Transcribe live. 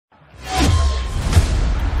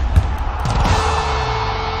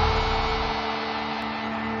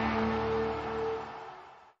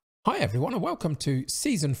everyone, and welcome to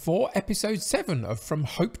Season 4, Episode 7 of From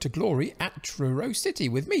Hope to Glory at Truro City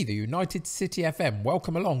with me, the United City FM.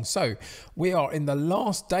 Welcome along. So, we are in the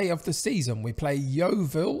last day of the season. We play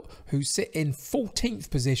Yeovil, who sit in 14th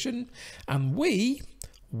position, and we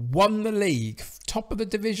won the league. Top of the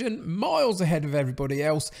division, miles ahead of everybody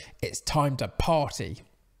else. It's time to party.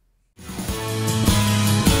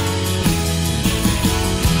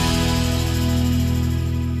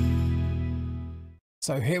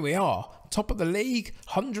 So here we are, top of the league,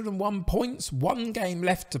 101 points, one game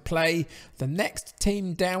left to play. The next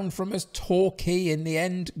team down from us, Torquay, in the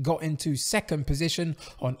end got into second position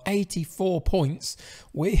on 84 points.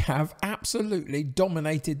 We have absolutely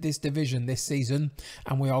dominated this division this season,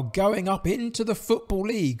 and we are going up into the Football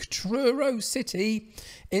League. Truro City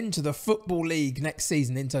into the Football League next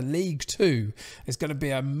season, into League 2. It's going to be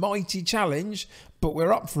a mighty challenge, but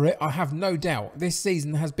we're up for it, I have no doubt. This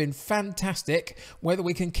season has been fantastic. Whether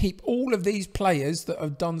we can keep all of these players that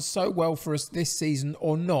have done so well for us this season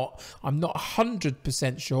or not, I'm not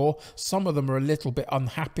 100% sure. Some of them are a little bit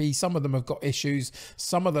unhappy. Some of them have got issues.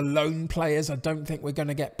 Some of the loan players I don't think we're going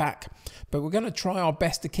to get back. But we're going to try our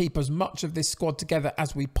best to keep as much of this squad together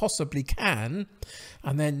as we possibly can.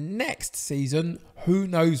 And then next season, who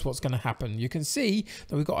knows what's going to happen. You can see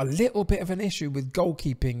that we've got a little bit of an issue with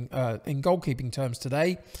goalkeeping in goalkeeping terms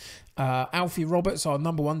today. Alfie Roberts, our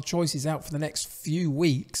number one choice, is out for the next few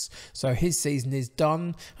weeks, so his season is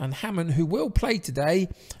done. And Hammond, who will play today,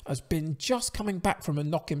 has been just coming back from a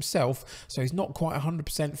knock himself, so he's not quite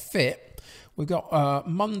 100% fit. We've got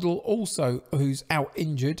Mundell also, who's out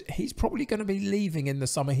injured. He's probably going to be leaving in the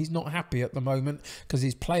summer. He's not happy at the moment because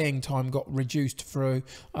his playing time got reduced through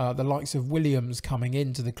the likes of Williams coming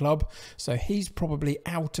into the club. So he's probably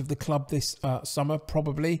out of the club this summer,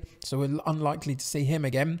 probably. So we're unlikely to see him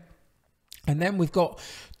again. And then we've got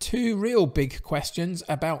two real big questions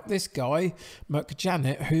about this guy,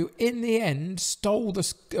 McJanet, who in the end stole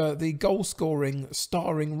the goal-scoring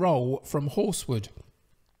starring role from Horsewood.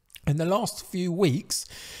 In the last few weeks,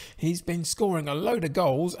 he's been scoring a load of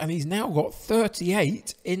goals, and he's now got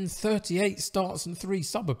 38 in 38 starts and 3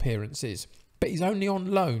 sub-appearances. But he's only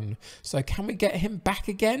on loan. So can we get him back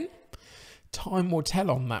again? Time will tell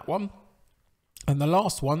on that one. And the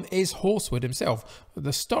last one is Horsewood himself.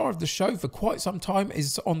 The star of the show for quite some time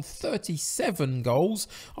is on 37 goals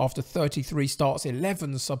after 33 starts,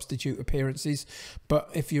 11 substitute appearances. But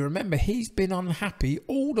if you remember, he's been unhappy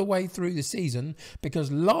all the way through the season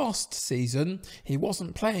because last season he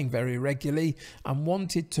wasn't playing very regularly and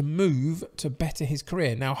wanted to move to better his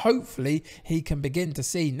career. Now, hopefully he can begin to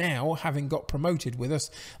see now, having got promoted with us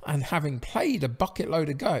and having played a bucket load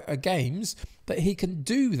of games, that he can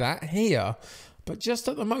do that here. But just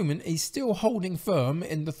at the moment, he's still holding firm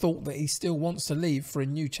in the thought that he still wants to leave for a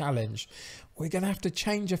new challenge. We're going to have to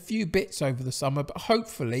change a few bits over the summer, but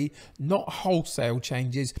hopefully not wholesale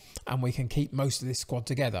changes, and we can keep most of this squad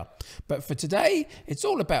together. But for today, it's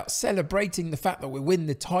all about celebrating the fact that we win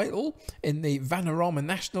the title in the Vanarama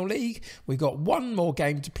National League. We've got one more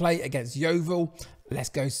game to play against Yeovil. Let's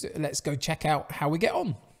go check out how we get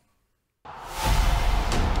on.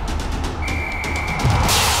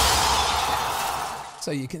 So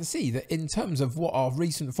you can see that in terms of what our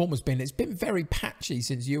recent form has been, it's been very patchy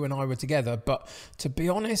since you and I were together. But to be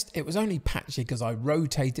honest, it was only patchy because I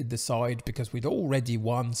rotated the side because we'd already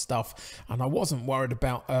won stuff. And I wasn't worried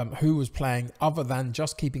about who was playing other than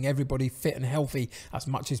just keeping everybody fit and healthy as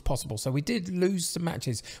much as possible. So we did lose some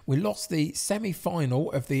matches. We lost the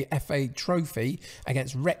semi-final of the FA Trophy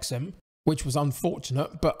against Wrexham, which was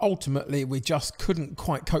unfortunate, but ultimately we just couldn't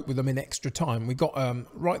quite cope with them in extra time. We got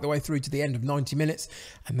right the way through to the end of 90 minutes,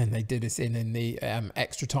 and then they did us in the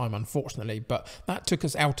extra time, unfortunately. But that took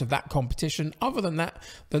us out of that competition. Other than that,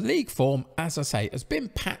 the league form, as I say, has been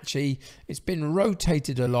patchy. It's been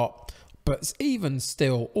rotated a lot. But even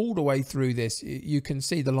still, all the way through this, you can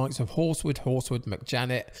see the likes of Horsewood,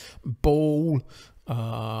 McJanet, Ball.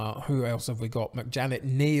 Who else have we got? McJanet,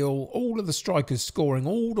 Neil, all of the strikers scoring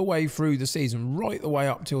all the way through the season, right the way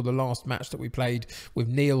up till the last match that we played with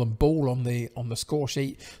Neil and Ball on the score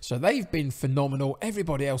sheet. So they've been phenomenal.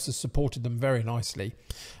 Everybody else has supported them very nicely.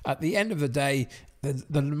 At the end of the day,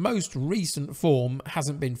 the most recent form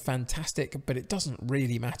hasn't been fantastic, but it doesn't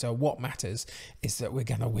really matter. What matters is that we're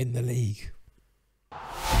going to win the league.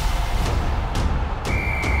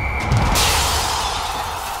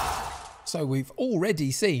 So we've already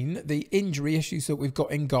seen the injury issues that we've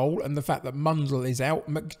got in goal and the fact that Mundell is out.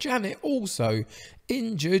 McJanet also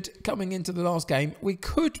injured coming into the last game. We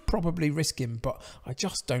could probably risk him, but I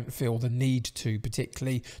just don't feel the need to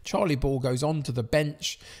particularly. Charlie Ball goes onto the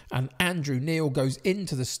bench and Andrew Neil goes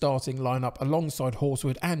into the starting lineup alongside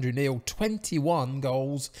Horswood. Andrew Neil, 21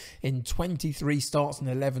 goals in 23 starts and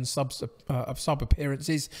 11 sub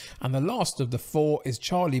appearances, and the last of the 4 is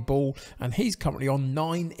Charlie Ball, and he's currently on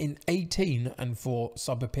 9 in 18 and 4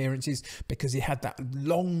 sub appearances because he had that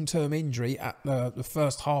long-term injury at the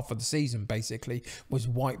first half of the season. Basically was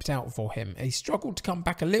wiped out for him. He struggled to come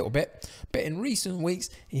back a little bit, but in recent weeks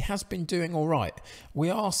he has been doing all right.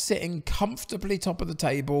 We are sitting comfortably top of the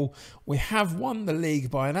table. We have won the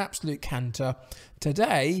league by an absolute canter.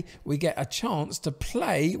 Today we get a chance to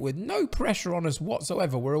play with no pressure on us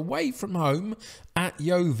whatsoever. We're away from home at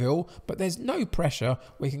Yeovil, but there's no pressure.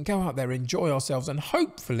 We can go out there, enjoy ourselves, and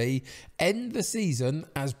hopefully end the season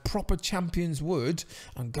as proper champions would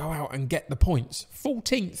and go out and get the points.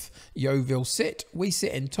 14th Yeovil sit, we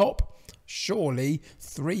sit in top. Surely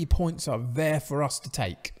 3 points are there for us to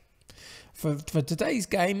take. For today's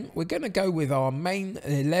game, we're going to go with our main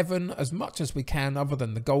 11 as much as we can, other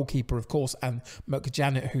than the goalkeeper, of course, and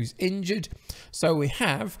McJanet, who's injured. So we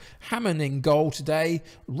have Hammond in goal today,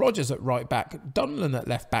 Rogers at right back, Dunlan at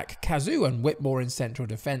left back, Kazoo and Whitmore in central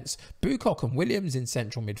defence, Bucock and Williams in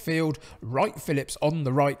central midfield, Wright Phillips on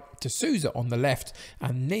the right, D'Souza on the left,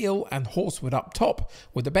 and Neil and Horswood up top,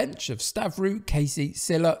 with a bench of Stavrou, Casey,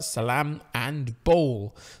 Silla, Salam and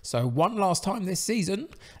Ball. So one last time this season,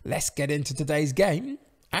 let's get into today's game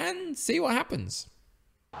and see what happens.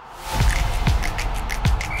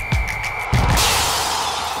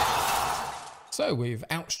 So we've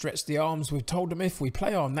outstretched the arms. We've told them if we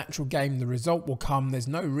play our natural game, the result will come. There's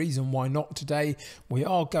no reason why not today. We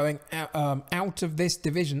are going out of this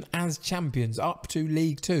division as champions up to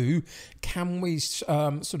League 2. Can we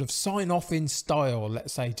sort of sign off in style,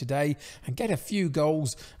 let's say, today, and get a few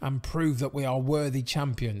goals and prove that we are worthy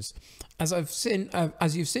champions? As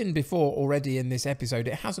you've seen before already in this episode,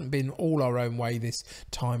 it hasn't been all our own way this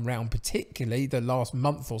time round, particularly the last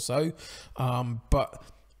month or so. But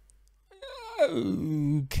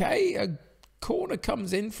okay, a corner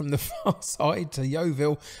comes in from the far side to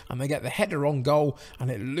Yeovil, and they get the header on goal,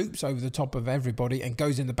 and it loops over the top of everybody and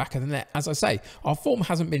goes in the back of the net. As I say, our form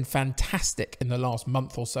hasn't been fantastic in the last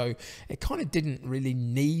month or so. It kind of didn't really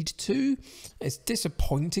need to. It's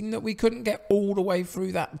disappointing that we couldn't get all the way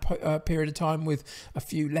through that period of time with a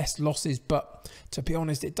few less losses, but to be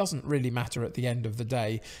honest, it doesn't really matter at the end of the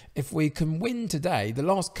day. If we can win today, the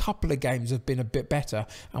last couple of games have been a bit better,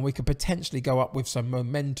 and we could potentially go up with some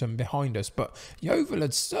momentum behind us. But Yeovil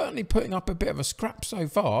are certainly putting up a bit of a scrap so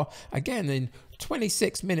far. Again, in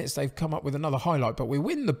 26 minutes they've come up with another highlight, but we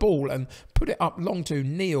win the ball and put it up long to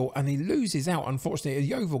Neil, and he loses out. Unfortunately, a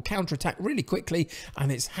Yeovil counter-attack really quickly,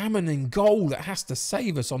 and it's Hammond in goal that has to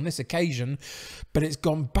save us on this occasion, but it's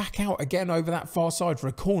gone back out again over that far side for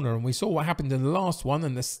a corner, and we saw what happened in the last one,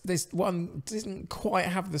 and this one didn't quite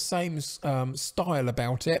have the same style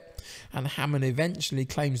about it, and Hammond eventually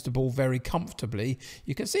claims the ball very comfortably.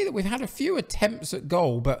 You can see that we've had a few attempts at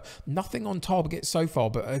goal, but nothing on target so far.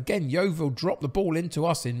 But again, Yeovil dropped the ball into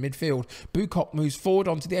us in midfield. Bucock moves forward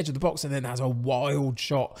onto the edge of the box and then has a wild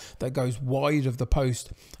shot that goes wide of the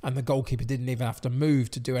post, and the goalkeeper didn't even have to move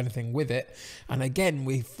to do anything with it. And again,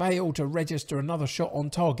 we failed to register another shot on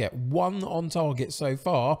target. 1 on target so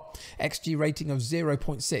far. XG rating of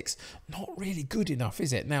 0.6. Not really good enough,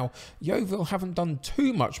 is it? Now, Yeovil haven't done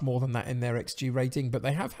too much more than that in their XG rating, but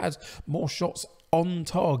they have had more shots on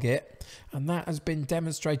target, and that has been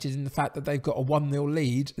demonstrated in the fact that they've got a 1-0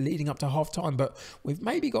 lead leading up to half time. But we've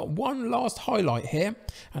maybe got one last highlight here,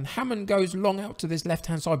 and Hammond goes long out to this left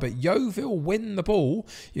hand side, but Yeovil win the ball.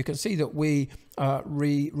 You can see that we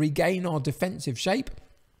regain our defensive shape,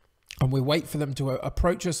 and we wait for them to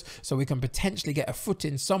approach us so we can potentially get a foot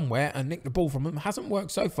in somewhere and nick the ball from them. Hasn't worked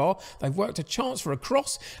so far. They've worked a chance for a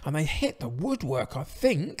cross, and they hit the woodwork, I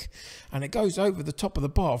think, and it goes over the top of the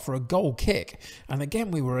bar for a goal kick. And again,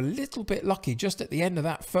 we were a little bit lucky just at the end of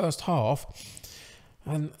that first half.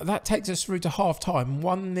 And that takes us through to half-time,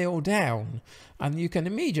 1-0 down. And you can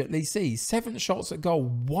immediately see 7 shots at goal,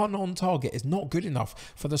 1 on target is not good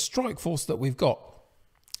enough for the strike force that we've got.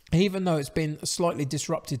 Even though it's been slightly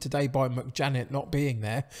disrupted today by McJanet not being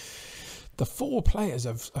there, the 4 players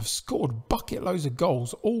have scored bucket loads of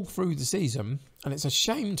goals all through the season, and it's a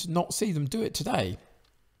shame to not see them do it today.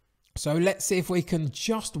 So let's see if we can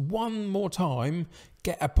just one more time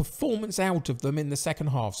get a performance out of them in the second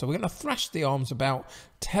half. So we're going to thrash the arms about,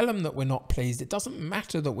 tell them that we're not pleased. It doesn't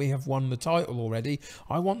matter that we have won the title already.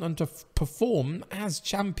 I want them to perform as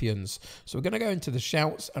champions. So we're going to go into the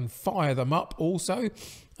shouts and fire them up also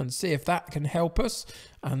and see if that can help us.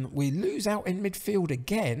 And we lose out in midfield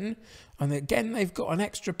again. And again, they've got an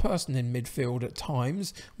extra person in midfield at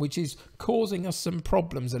times, which is causing us some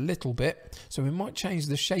problems a little bit. So we might change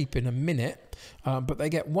the shape in a minute. But they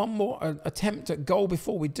get one more attempt at goal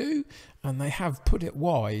before we do, and they have put it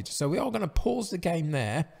wide. So we are going to pause the game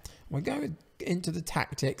there. We're going into the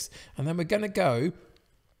tactics, and then we're going to go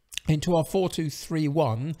into our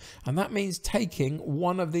 4-2-3-1, and that means taking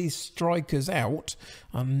one of these strikers out,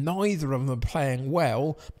 and neither of them are playing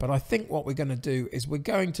well. But I think what we're going to do is we're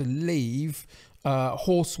going to leave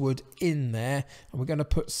Horsewood in there, and we're going to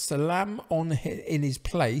put Salam on in his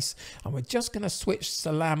place, and we're just going to switch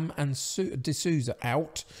Salam and D'Souza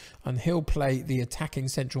out, and he'll play the attacking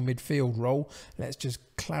central midfield role. Let's just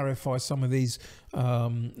clarify some of these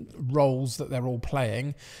roles that they're all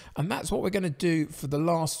playing, and that's what we're going to do for the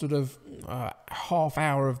last sort of half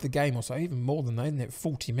hour of the game or so, even more than that, isn't it?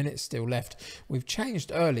 40 minutes still left. We've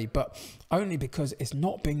changed early, but only because it's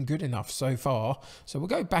not been good enough so far. So we'll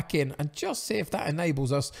go back in and just see if that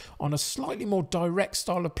enables us on a slightly more direct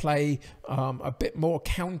style of play, a bit more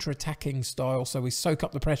counter-attacking style, so we soak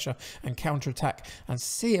up the pressure and counter-attack, and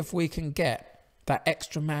see if we can get that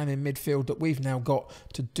extra man in midfield that we've now got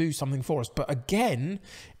to do something for us. But again,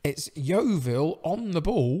 it's Yeovil on the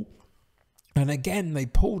ball, and again they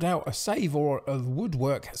pulled out a save, or a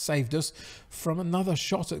woodwork saved us from another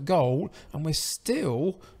shot at goal, and we're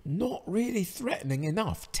still not really threatening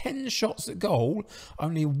enough. 10 shots at goal,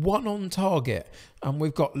 only 1 on target, and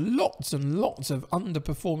we've got lots and lots of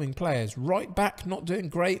underperforming players. Right back not doing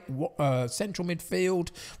great, central midfield,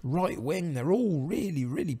 right wing, they're all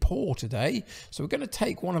really poor today. So we're going to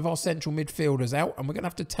take one of our central midfielders out, and we're going to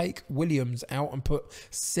have to take Williams out and put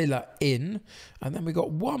Silla in. And then we've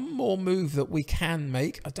got one more move that we can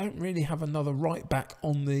make. I don't really have another right back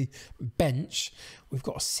on the bench. We've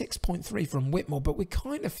got a 6.3 from Whitmore, but we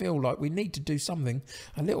kind of feel like we need to do something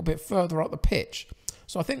a little bit further up the pitch.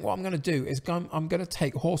 So I think what I'm going to do is I'm going to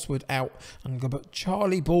take Horsewood out, and I'm going to put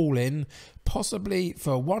Charlie Ball in, possibly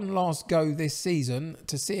for one last go this season,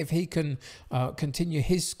 to see if he can continue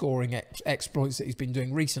his scoring exploits that he's been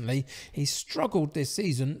doing recently. He's struggled this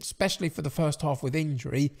season, especially for the first half with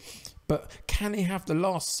injury. But can he have the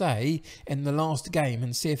last say in the last game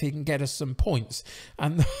and see if he can get us some points?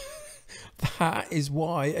 And that is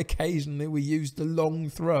why occasionally we use the long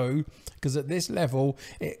throw, because at this level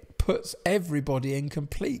it puts everybody in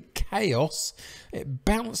complete chaos. It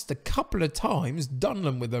bounced a couple of times,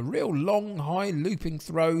 Dunham with a real long high looping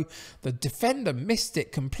throw. The defender missed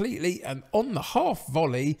it completely, and on the half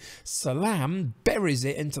volley Salam buries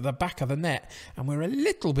it into the back of the net, and we're a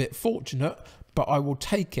little bit fortunate, but I will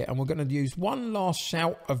take it. And we're going to use one last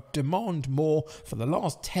shout of demand more for the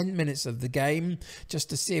last 10 minutes of the game, just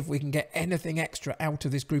to see if we can get anything extra out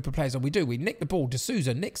of this group of players. And we do. We nick the ball.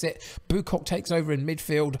 D'Souza nicks it. Bucock takes over in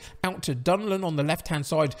midfield. Out to Dunlan on the left-hand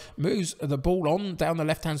side. Moves the ball on down the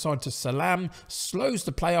left-hand side to Salam. Slows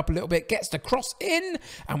the play up a little bit. Gets the cross in.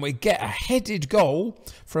 And we get a headed goal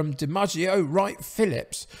from DiMaggio Wright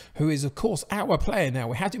Phillips, who is, of course, our player now.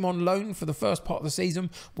 We had him on loan for the first part of the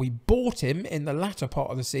season. We bought him in the latter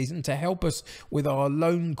part of the season to help us with our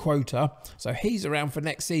loan quota, so he's around for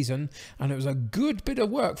next season. And it was a good bit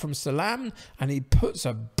of work from Salam, and he puts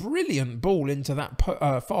a brilliant ball into that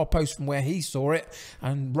far post from where he saw it,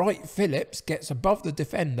 and Wright Phillips gets above the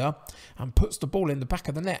defender and puts the ball in the back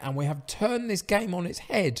of the net, and we have turned this game on its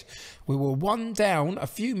head. We were 1 down a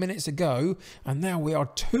few minutes ago, and now we are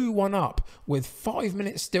 2-1 up with 5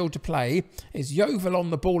 minutes still to play. It's Yeovil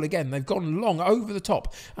on the ball again. They've gone long over the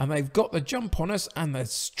top, and they've got the jump on us, and the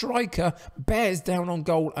striker bears down on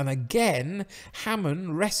goal, and again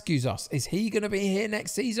Hammond rescues us. Is he going to be here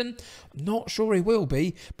next season? Not sure he will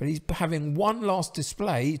be, but he's having one last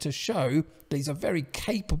display to show that he's a very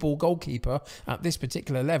capable goalkeeper at this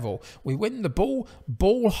particular level. We win the ball.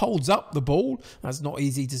 Ball holds up the ball. That's not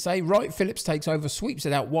easy to say. Wright Phillips takes over, sweeps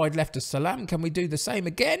it out wide left to Salam. Can we do the same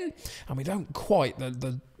again? And we don't quite.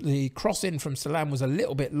 The cross in from Salam was a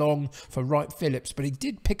little bit long for Wright Phillips, but he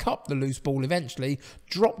did pick up the loose ball eventually,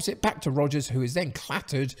 drops it back to Rogers, who is then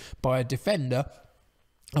clattered by a defender.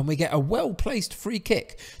 And we get a well-placed free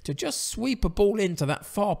kick to just sweep a ball into that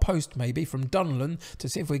far post maybe from Dunlan to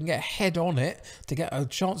see if we can get a head on it to get a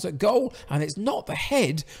chance at goal. And it's not the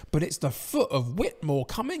head, but it's the foot of Whitmore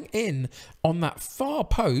coming in on that far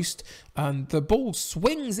post. And the ball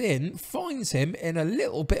swings in, finds him in a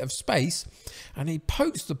little bit of space, and he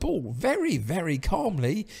pokes the ball very, very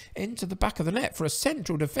calmly into the back of the net for a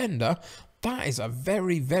central defender. That is a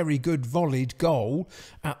very, very good volleyed goal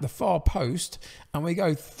at the far post. And we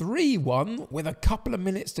go 3-1 with a couple of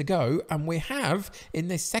minutes to go. And we have, in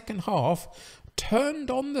this second half, turned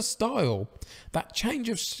on the style. That change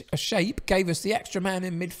of shape gave us the extra man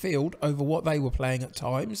in midfield over what they were playing at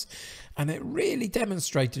times, and it really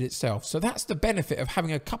demonstrated itself. So that's the benefit of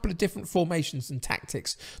having a couple of different formations and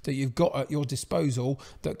tactics that you've got at your disposal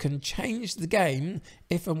that can change the game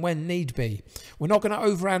if and when need be. We're not going to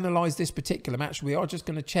overanalyze this particular match. We are just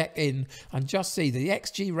going to check in and just see the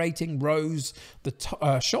XG rating rose,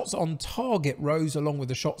 the shots on target rose along with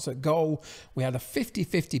the shots at goal. We had a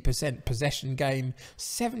 50-50% possession game,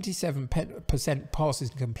 77% passes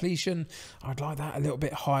completion. I'd like that a little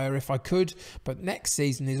bit higher if I could, but next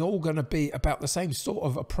season is all going to be about the same sort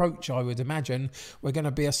of approach, I would imagine. We're going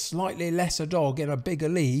to be a slightly lesser dog in a bigger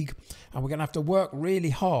league, and we're going to have to work really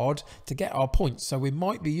hard to get our points. So we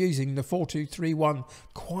might be using the 4-2-3-1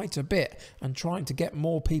 quite a bit and trying to get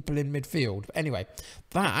more people in midfield. But anyway,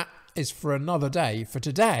 that is for another day. For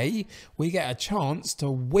today, we get a chance to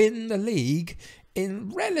win the league in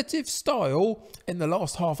relative style in the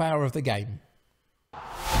last half hour of the game.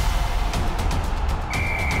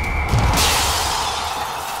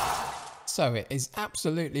 So it is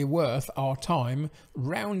absolutely worth our time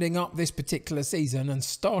rounding up this particular season and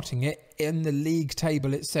starting it in the league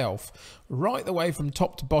table itself. Right the way from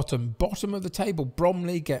top to bottom. Bottom of the table,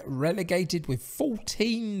 Bromley get relegated with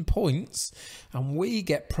 14 points, and we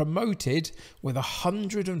get promoted with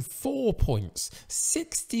 104 points.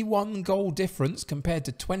 61 goal difference compared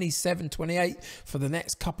to 27-28 for the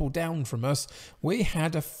next couple down from us. We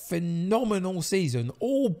had a phenomenal season,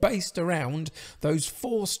 all based around those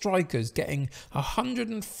four strikers getting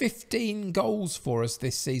 115 goals for us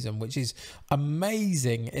this season, which is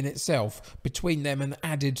amazing in itself, between them and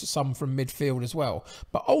added some from midfield as well.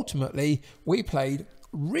 But ultimately, we played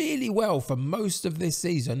really well for most of this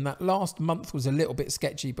season. That last month was a little bit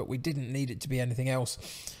sketchy, but we didn't need it to be anything else.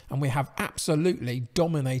 And we have absolutely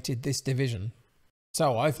dominated this division.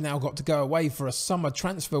 So I've now got to go away for a summer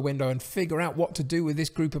transfer window and figure out what to do with this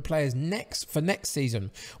group of players for next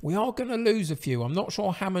season. We are going to lose a few. I'm not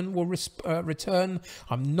sure Hammond will return.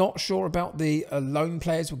 I'm not sure about the loan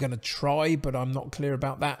players. We're going to try, but I'm not clear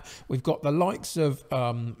about that. We've got the likes of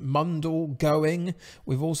Mundell going.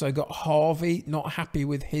 We've also got Harvey, not happy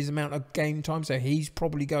with his amount of game time, so he's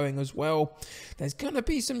probably going as well. There's going to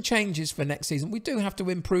be some changes for next season. We do have to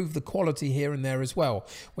improve the quality here and there as well.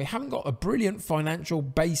 We haven't got a brilliant financial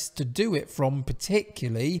base to do it from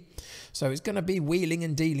particularly, so it's going to be wheeling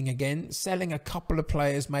and dealing again, selling a couple of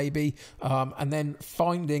players maybe, and then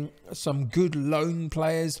finding some good loan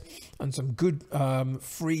players and some good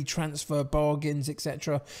free transfer bargains,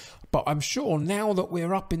 etc. But I'm sure now that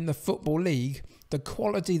we're up in the Football League, the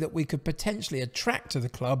quality that we could potentially attract to the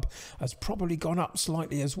club has probably gone up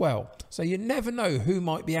slightly as well. So you never know who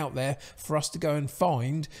might be out there for us to go and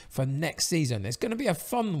find for next season. It's going to be a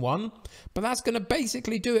fun one, but that's going to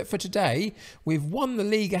basically do it for today. We've won the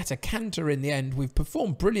league at a canter in the end. We've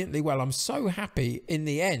performed brilliantly well. I'm so happy in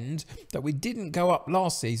the end that we didn't go up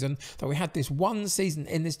last season, that we had this one season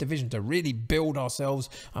in this division to really build ourselves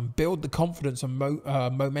and build the confidence and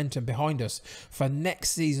momentum behind us for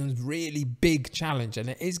next season's really big challenge. And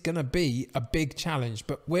it is going to be a big challenge,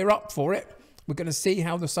 but we're up for it. We're going to see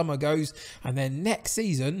how the summer goes, and then next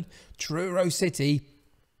season, Truro City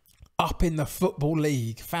up in the Football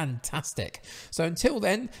League. Fantastic. So until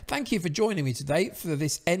then, thank you for joining me today for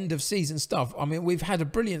this end of season stuff. I mean, we've had a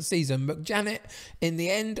brilliant season. McJanet in the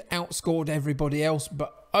end outscored everybody else,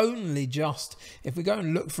 but only just. If we go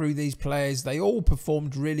and look through these players, they all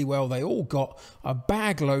performed really well. They all got a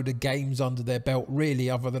bag load of games under their belt, really,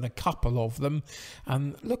 other than a couple of them.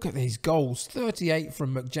 And look at these goals: 38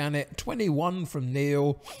 from McJanet, 21 from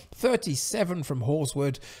Neil, 37 from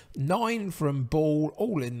Horswood, 9 from Ball,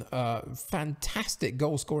 all in fantastic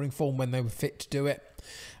goal scoring form when they were fit to do it.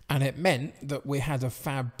 And it meant that we had a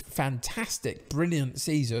fantastic, brilliant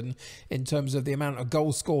season in terms of the amount of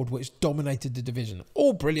goals scored, which dominated the division.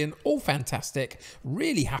 All brilliant, all fantastic.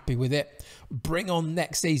 Really happy with it. Bring on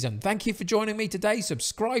next season. Thank you for joining me today.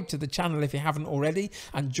 Subscribe to the channel if you haven't already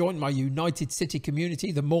and join my United City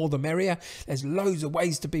community. The more the merrier. There's loads of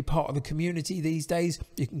ways to be part of the community these days.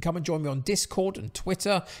 You can come and join me on Discord and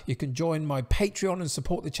Twitter. You can join my Patreon and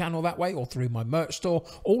support the channel that way, or through my merch store.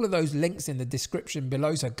 All of those links in the description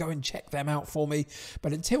below, so go and check them out for me.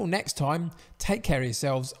 But until next time, take care of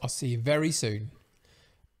yourselves. I'll see you very soon.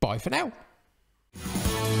 Bye for now.